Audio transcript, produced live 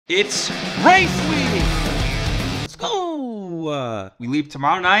It's race week! Let's go! We leave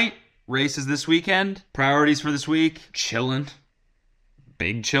tomorrow night. Races this weekend. Priorities for this week. Chillin'.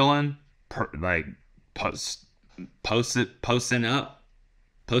 Big chillin'. Posting up.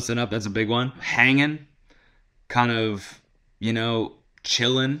 Posting up, that's a big one. Hanging. Kind of,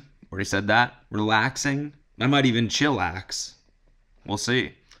 chillin'. Already said that. Relaxing. I might even chillax. We'll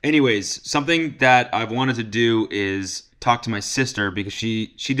see. Anyways, something that I've wanted to do is talk to my sister because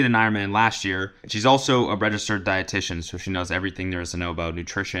she did an Ironman last year. She's also a registered dietitian, so she knows everything there is to know about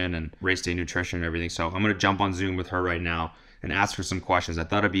nutrition and race day nutrition and everything. So I'm going to jump on Zoom with her right now and ask her some questions. I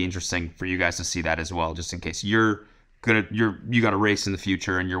thought it'd be interesting for you guys to see that as well, just in case you got a race in the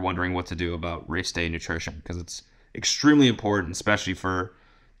future and you're wondering what to do about race day nutrition, because it's extremely important, especially for,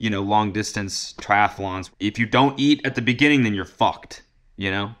 long distance triathlons. If you don't eat at the beginning, then you're fucked,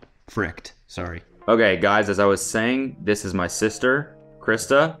 fricked, sorry. Okay, guys, as I was saying, this is my sister,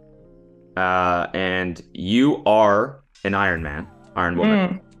 Krista, and you are an Iron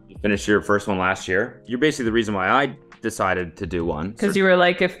Woman. You finished your first one last year. You're basically the reason why I decided to do one. Because you were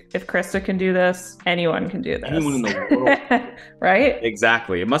like, if Krista can do this, anyone can do this. Anyone in the world. Right?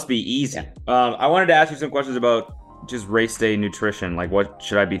 Exactly. It must be easy. Yeah. I wanted to ask you some questions about just race day nutrition. Like, what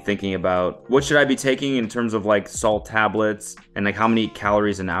should I be thinking about? What should I be taking in terms of like salt tablets, and like how many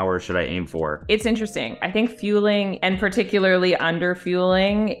calories an hour should I aim for? It's interesting. I think fueling, and particularly under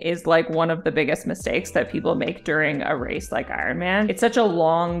fueling, is like one of the biggest mistakes that people make during a race like Ironman. It's such a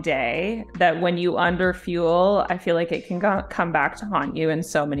long day that when you under fuel, I feel like it can come back to haunt you in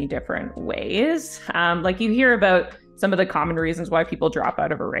so many different ways. Like you hear about some of the common reasons why people drop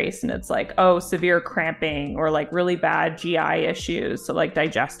out of a race, and it's like, severe cramping or like really bad GI issues, so like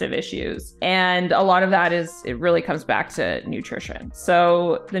digestive issues. And a lot of that it really comes back to nutrition.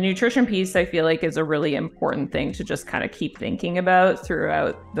 So the nutrition piece, I feel like, is a really important thing to just kind of keep thinking about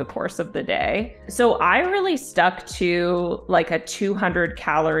throughout the course of the day. So I really stuck to like a 200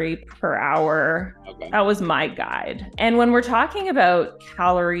 calorie per hour. Okay. That was my guide. And when we're talking about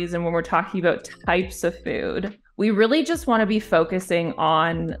calories and when we're talking about types of food, we really just want to be focusing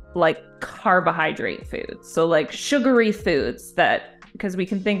on like carbohydrate foods. So like sugary foods, because we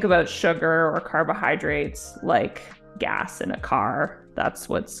can think about sugar or carbohydrates like gas in a car. That's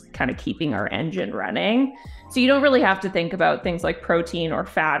what's kind of keeping our engine running. So you don't really have to think about things like protein or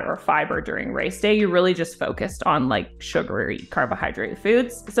fat or fiber during race day. You're really just focused on like sugary carbohydrate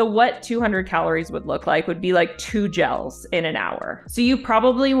foods. So what 200 calories would look like would be like 2 gels in an hour. So you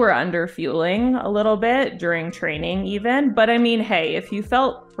probably were under fueling a little bit during training even. But I mean, hey, if you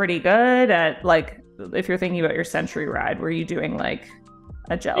felt pretty good at like, if you're thinking about your Century ride, were you doing like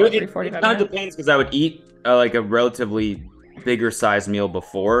a gel every 45 It kind minutes? of depends, because I would eat like a relatively bigger size meal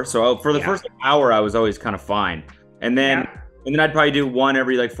before, so for the first hour I was always kind of fine, and then I'd probably do one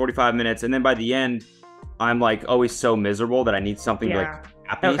every like 45 minutes, and then by the end I'm like always so miserable that I need something to like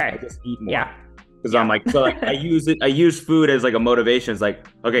happy. Okay. So I just eat more. Because Yeah. I'm like, so like I use food as like a motivation. It's like,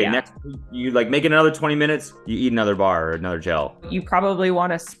 okay, next you like make it another 20 minutes, you eat another bar or another gel. You probably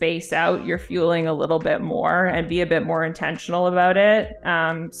want to space out your fueling a little bit more and be a bit more intentional about it.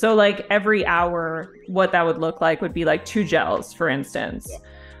 So like every hour, what that would look like would be like 2 gels, for instance,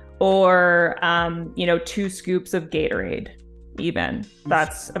 or 2 scoops of Gatorade even.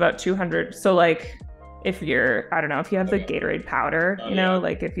 That's about 200. So like if you're, I don't know, if you have the Gatorade powder,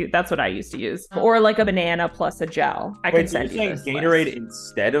 like that's what I used to use, or like a banana plus a gel. I can send you this Gatorade list.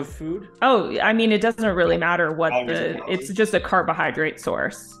 instead of food? Oh, I mean, it doesn't really matter what it's just a carbohydrate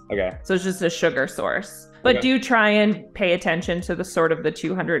source. Okay. So it's just a sugar source. But do try and pay attention to the sort of the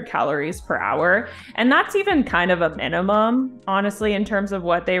 200 calories per hour. And that's even kind of a minimum, honestly, in terms of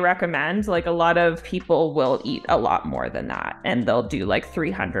what they recommend. Like a lot of people will eat a lot more than that, and they'll do like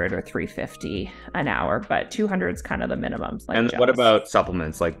 300 or 350 an hour, but 200 is kind of the minimum. Like and gels. What about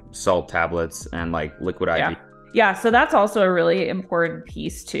supplements like salt tablets and like liquid IV? Yeah, so that's also a really important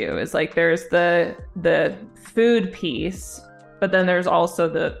piece too, is like there's the food piece, but then there's also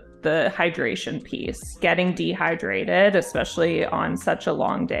the hydration piece. Getting dehydrated, especially on such a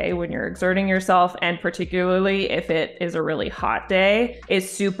long day when you're exerting yourself, and particularly if it is a really hot day, is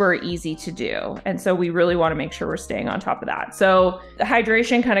super easy to do. And so we really want to make sure we're staying on top of that. So the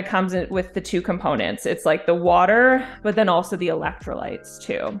hydration kind of comes in with the 2 components. It's like the water, but then also the electrolytes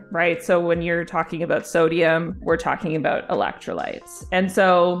too, right? So when you're talking about sodium, we're talking about electrolytes. And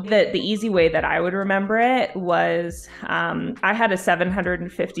so the easy way that I would remember it was I had a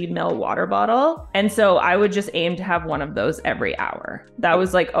 750 ml water bottle. And so I would just aim to have one of those every hour. That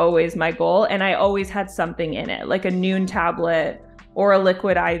was like always my goal. And I always had something in it, like a noon tablet or a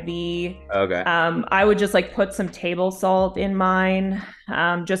liquid IV. Okay. I would just like put some table salt in mine,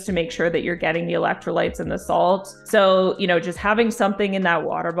 just to make sure that you're getting the electrolytes and the salt. So, you know, just having something in that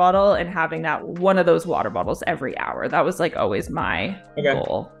water bottle and having that one of those water bottles every hour. That was like always my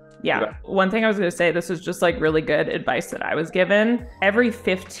goal. Yeah. Okay. One thing I was going to say, this was just like really good advice that I was given. Every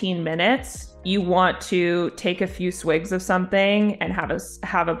 15 minutes, you want to take a few swigs of something and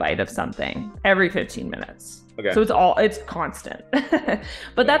have a bite of something every 15 minutes. Okay. So it's constant.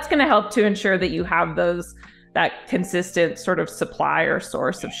 But that's going to help to ensure that you have that consistent sort of supply or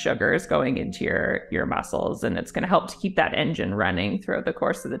source of sugars going into your muscles, and it's going to help to keep that engine running throughout the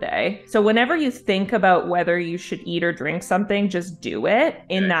course of the day. So whenever you think about whether you should eat or drink something, just do it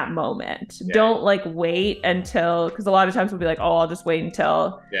in that moment. Don't like wait until, because a lot of times we'll be like, oh, I'll just wait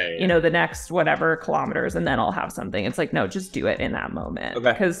until you know, the next whatever kilometers and then I'll have something. It's like, no, just do it in that moment,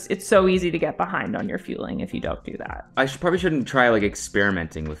 because it's so easy to get behind on your fueling if you don't do that. I probably shouldn't try like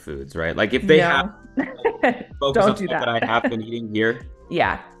experimenting with foods, right? Like if they have don't do that. I have been eating here.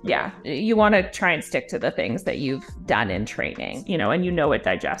 Yeah. You want to try and stick to the things that you've done in training, you know, and you know it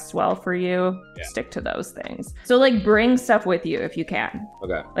digests well for you. Stick to those things. So like bring stuff with you if you can.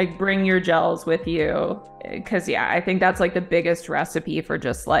 Okay. Like bring your gels with you, because I think that's like the biggest recipe for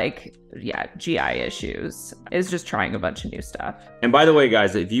just like GI issues is just trying a bunch of new stuff. And by the way,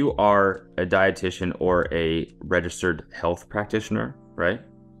 guys, if you are a dietitian or a registered health practitioner, right?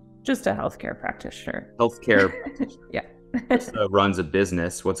 Just a healthcare practitioner. Healthcare runs a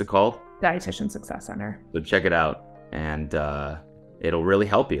business. What's it called? Dietitian Success Center. So check it out, and it'll really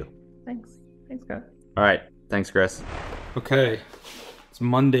help you. Thanks, Chris. All right. Thanks, Chris. Okay. It's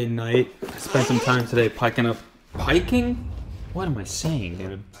Monday night. I spent some time today piking? What am I saying,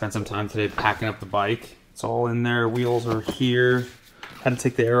 dude? Spent some time today packing up the bike. It's all in there. Wheels are here. Had to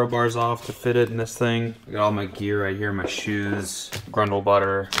take the aero bars off to fit it in this thing. I got all my gear right here, my shoes, Grundle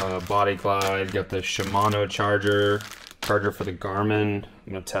butter, Body Glide, got the Shimano charger for the Garmin.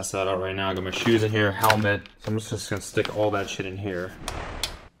 I'm gonna test that out right now. I got my shoes in here, helmet. So I'm just gonna stick all that shit in here.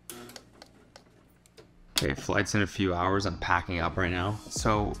 Okay, flight's in a few hours. I'm packing up right now.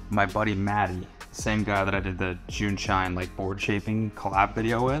 So my buddy Matty, same guy that I did the June Shine like board shaping collab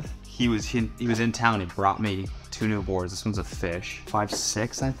video with, he was in town. He brought me 2 new boards. This one's a fish,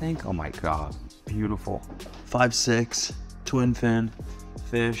 5.6 I think. Oh my god, beautiful. 5.6 twin fin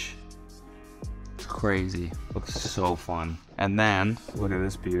fish. It's crazy. Looks so fun. And then look at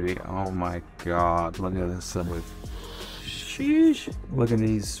this beauty. Oh my god, look at this with. Sheesh. Look at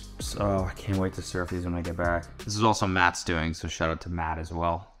these. Oh, I can't wait to surf these when I get back. This is also Matt's doing, so shout out to Matt as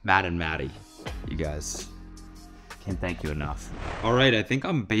well. Matt and Maddie, you guys. Can't thank you enough. All right, I think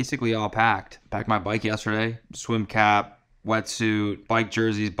I'm basically all packed. Packed my bike yesterday, swim cap, wetsuit, bike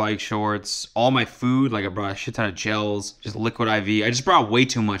jerseys, bike shorts, all my food. Like I brought a shit ton of gels, just liquid IV. I just brought way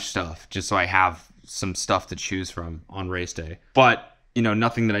too much stuff just so I have some stuff to choose from on race day. But, you know,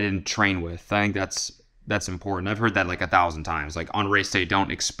 nothing that I didn't train with. I think that's important. I've heard that like 1,000 times. Like on race day,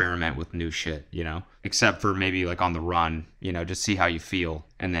 don't experiment with new shit, you know, except for maybe like on the run, you know, just see how you feel.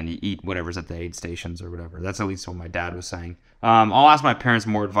 And then you eat whatever's at the aid stations or whatever. That's at least what my dad was saying. I'll ask my parents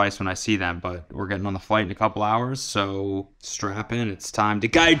more advice when I see them, but we're getting on the flight in a couple hours. So strap in. It's time to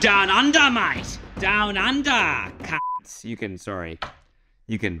go down under, mate. Down under. You can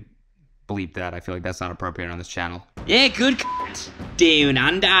bleep that. I feel like that's not appropriate on this channel. Yeah, good. Down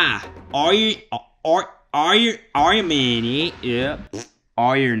under. Are you man? Yeah.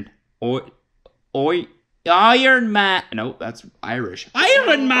 Iron Man. No, that's Irish.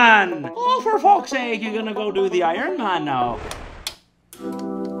 Iron Man. Oh, for fuck's sake, you're gonna go do the Iron Man now.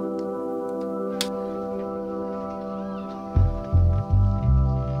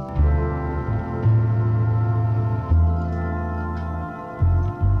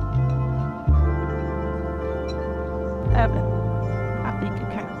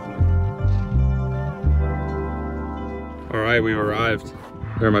 All right, we've arrived.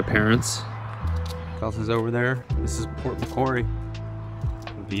 There are my parents. Kelsey's over there. This is Port Macquarie.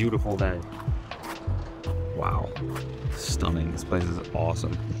 A beautiful day. Wow. Stunning. This place is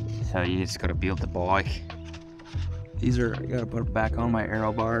awesome. So you just gotta build the bike. I gotta put it back on my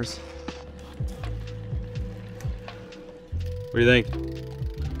aero bars. What do you think?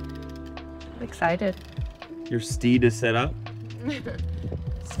 I'm excited. Your steed is set up?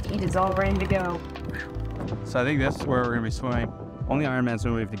 Steed is all ready to go. So I think this is where we're gonna be swimming. Only Ironman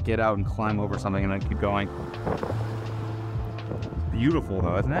swim, we have to get out and climb over something and then keep going. Beautiful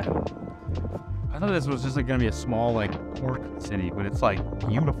though, isn't it? I thought this was just like gonna be a small like port city, but it's like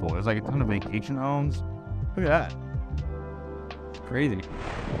beautiful. There's like a ton of vacation homes. Look at that. It's crazy.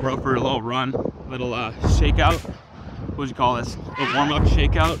 We're out for a little run, little shakeout what do you call this? A warm-up,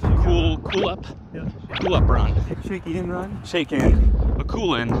 shakeout, cool up run. Shake in run. Shake in, a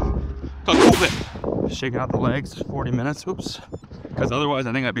cool in, a cool bit. Shake out the legs, 40 minutes, oops. Because otherwise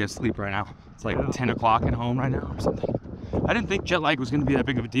I think I'd be asleep right now. It's like 10 o'clock at home right now or something. I didn't think jet lag was gonna be that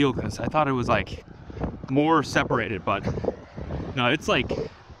big of a deal because I thought it was like more separated, but no, it's like,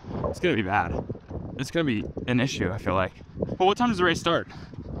 it's gonna be bad. It's gonna be an issue, I feel like. But what time does the race start?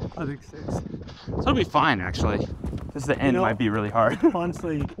 I think 6. So it'll be fine, actually. Just the end might be really hard.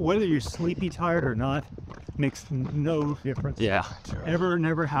 Honestly, whether you're sleepy, tired or not, makes no difference. Yeah. Ever,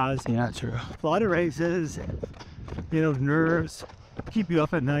 never has. Yeah, true. A lot of races, you know, nerves, keep you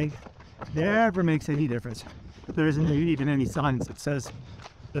up at night. Never makes any difference. There isn't even any science that says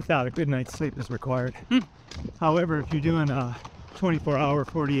that a good night's sleep is required. However, if you're doing a 24-hour,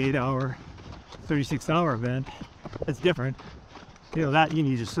 48-hour, 36-hour event, it's different. You know, that you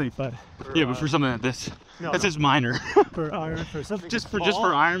need to sleep, but Yeah, but for something like this, no, that's just minor. for Iron, for something just for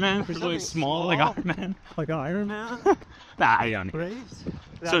small, Ironman, for for really something small like Ironman. like Ironman Nah, I don't need. race.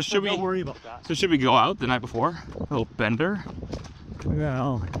 So should Don't we- worry about that? So should we go out the night before? A little bender.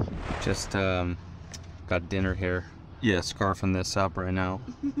 Well, Just got dinner here. Yeah, scarfing this up right now.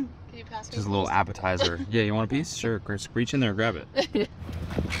 Can you pass me Just a little appetizer. Yeah, you want a piece? Sure, Chris. Reach in there and grab it.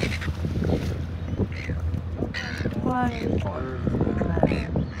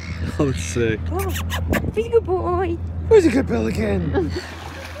 Oh, sick. Big boy. where's a good pelican?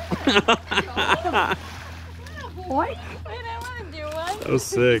 What? Wait, I want to do one. That was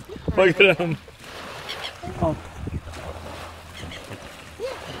sick. Look at him.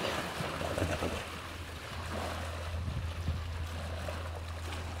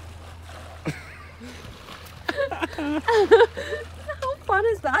 How fun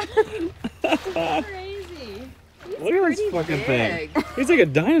is that? It's crazy. Look at this fucking thing. He's like a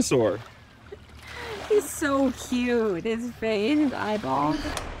dinosaur. He's so cute. His face, his eyeballs.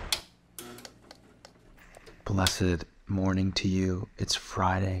 Blessed morning to you. It's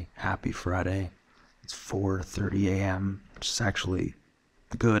Friday. Happy Friday. It's 4:30 a.m., which is actually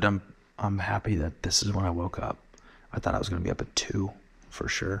good. I'm happy that this is when I woke up. I thought I was gonna be up at 2 for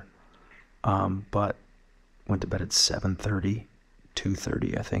sure. But went to bed at 7:30,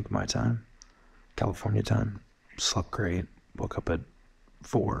 2:30 I think my time, California time. Slept great. Woke up at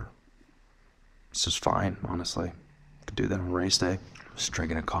 4. It's just fine, honestly. Could do that on race day. Just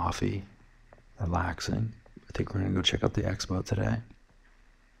drinking a coffee, relaxing. I think we're gonna go check out the expo today.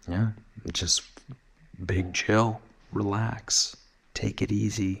 Yeah, just big chill, relax, take it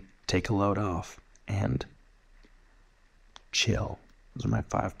easy, take a load off, and chill. Those are my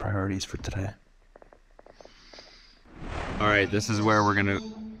 5 priorities for today. All right, this is where we're gonna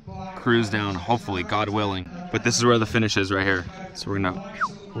cruise down, hopefully, God willing. But this is where the finish is right here. So we're gonna,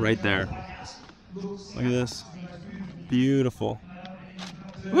 right there. Look at this, beautiful.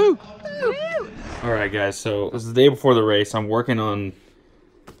 Woo! All right, guys, so this is the day before the race. I'm working on,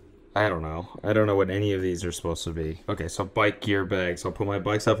 I don't know what any of these are supposed to be. Okay, so bike gear bags. I'll put my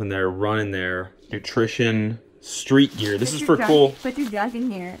bikes up in there, run in there. Nutrition, street gear. This is for cool. Put your junk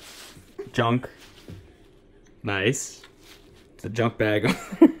in here. Junk. Nice. It's a junk bag.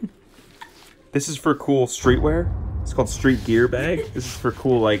 This is for cool streetwear. It's called street gear bag. This is for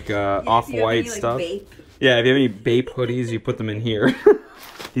cool like off-white stuff. Yeah, if you have any Bape hoodies, you put them in here.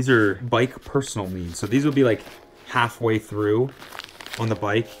 These are bike personal needs. So these will be like halfway through on the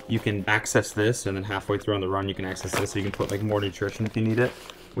bike. You can access this, and then halfway through on the run, you can access this. So you can put like more nutrition if you need it,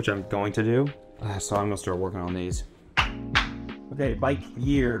 which I'm going to do. So I'm gonna start working on these. Okay, bike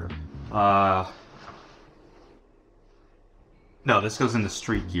gear. No, this goes in the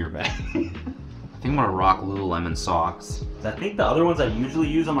street gear bag. I think I'm gonna rock Lululemon socks. I think the other ones I usually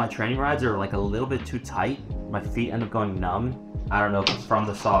use on my training rides are like a little bit too tight. My feet end up going numb. I don't know if it's from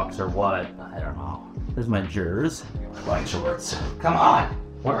the socks or what. I don't know. There's my Jers. Bike shorts. Come on.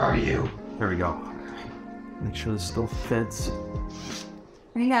 Where are you? Here we go. Make sure this still fits.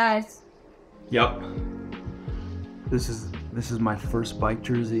 Hey guys. Yep. This is my first bike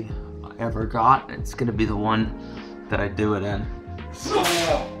jersey I ever got. It's gonna be the one that I do it in.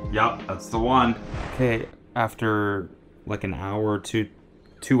 Yep, that's the one. Okay, after like an hour or 2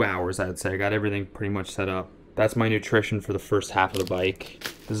 hours, I'd say, I got everything pretty much set up. That's my nutrition for the first half of the bike.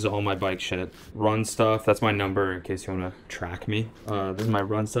 This is all my bike shit. Run stuff, that's my number in case you wanna track me. This is my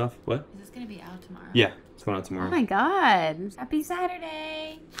run stuff. What? Is this gonna be out tomorrow? Yeah, it's going out tomorrow. Oh my god. Happy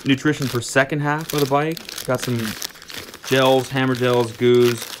Saturday. Nutrition for second half of the bike. Got some gels, hammer gels,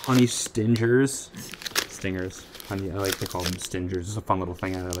 goos, honey stingers. Honey, I like to call them stingers. It's a fun little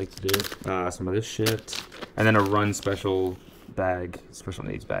thing I like to do. Some of this shit. And then a run special bag, special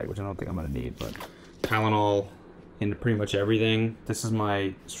needs bag, which I don't think I'm gonna need, but Tylenol, into pretty much everything. This is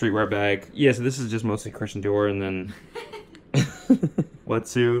my streetwear bag. Yeah, so this is just mostly Christian Dior, and then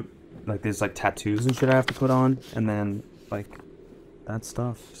wetsuit. Like there's like tattoos and shit I have to put on, and then like that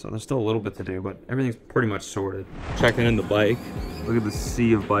stuff. So there's still a little bit to do, but everything's pretty much sorted. Checking in the bike. Look at the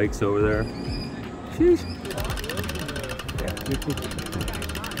sea of bikes over there. Sheesh.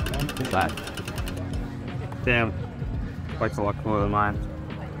 That. Damn. Bike's a lot cooler than mine.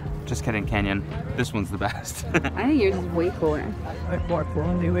 Just kidding, Kenyon. This one's the best. I think yours is way cooler. Alright.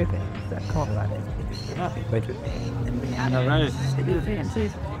 See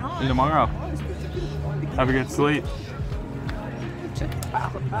you tomorrow. Have a good sleep.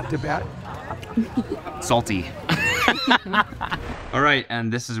 Salty. Alright,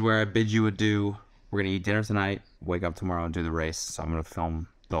 and this is where I bid you adieu. We're gonna eat dinner tonight, wake up tomorrow and do the race. So I'm gonna film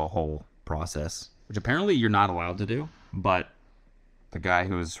the whole process, which apparently you're not allowed to do, but the guy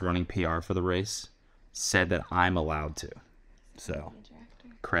who was running PR for the race said that I'm allowed to. So,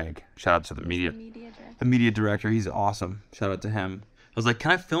 Craig, shout out to the media director. He's awesome. Shout out to him. I was like,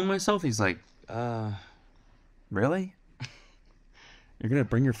 can I film myself? He's like, really? You're gonna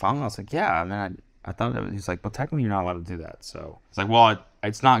bring your phone? I was like, yeah. And then I thought that he's like, well, technically you're not allowed to do that. So it's like, well,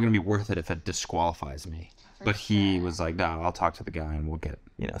 it's not gonna be worth it if it disqualifies me. But he was like, no, I'll talk to the guy and we'll get,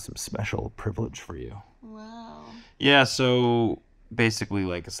 some special privilege for you. Wow. Yeah, so basically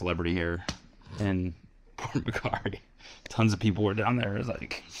like a celebrity here in Port Macquarie. Tons of people were down there,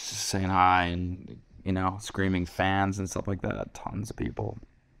 like saying hi and screaming fans and stuff like that. Tons of people.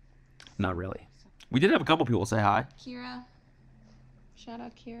 Not really. We did have a couple people say hi. Kira. Shout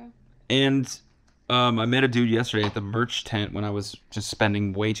out Kira. And I met a dude yesterday at the merch tent when I was just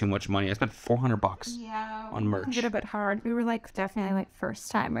spending way too much money. I spent $400 on merch. Did a bit hard. We were definitely first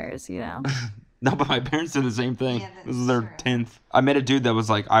timers, No, but my parents did the same thing. This is their 10th. I met a dude that was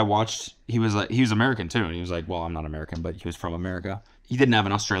like, he was American too. And he was like, well, I'm not American, but he was from America. He didn't have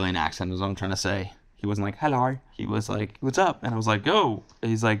an Australian accent, is what I'm trying to say. He wasn't like, hello. He was like, what's up? And I was like, go.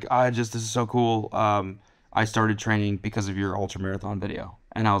 And he's like, this is so cool. I started training because of your ultra marathon video.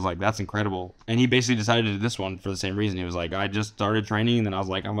 And I was like, that's incredible. And he basically decided to do this one for the same reason. He was like, I just started training, and then I was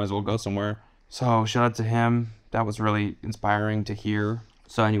like, I might as well go somewhere. So shout out to him. That was really inspiring to hear.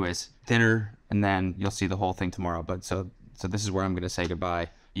 So anyways, dinner, and then you'll see the whole thing tomorrow. But so this is where I'm going to say goodbye.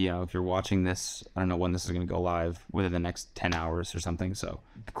 If you're watching this, I don't know when this is going to go live, within the next 10 hours or something. So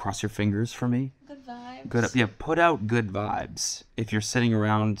cross your fingers for me. Good vibes. Put out good vibes. If you're sitting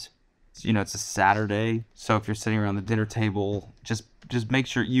around, it's a Saturday. So if you're sitting around the dinner table, just make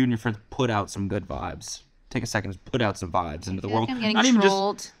sure you and your friends put out some good vibes. Take a second to put out some vibes into the world. I'm getting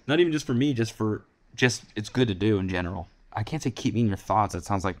trolled. Not even just for me, just it's good to do in general. I can't say keep me in your thoughts. It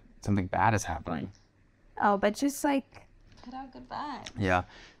sounds like something bad is happening. Oh, but just put out good vibes. Yeah.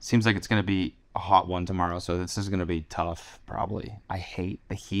 Seems like it's going to be a hot one tomorrow, so this is going to be tough, probably. I hate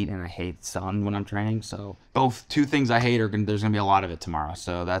the heat and I hate sun when I'm training, so two things I hate there's going to be a lot of it tomorrow,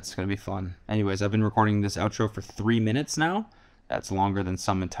 so that's going to be fun. Anyways, I've been recording this outro for 3 minutes now. That's longer than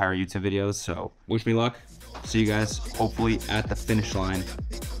some entire YouTube videos, so wish me luck. See you guys, hopefully, at the finish line.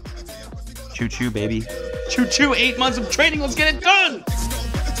 Choo-choo, baby. Choo-choo, 8 months of training, let's get it done!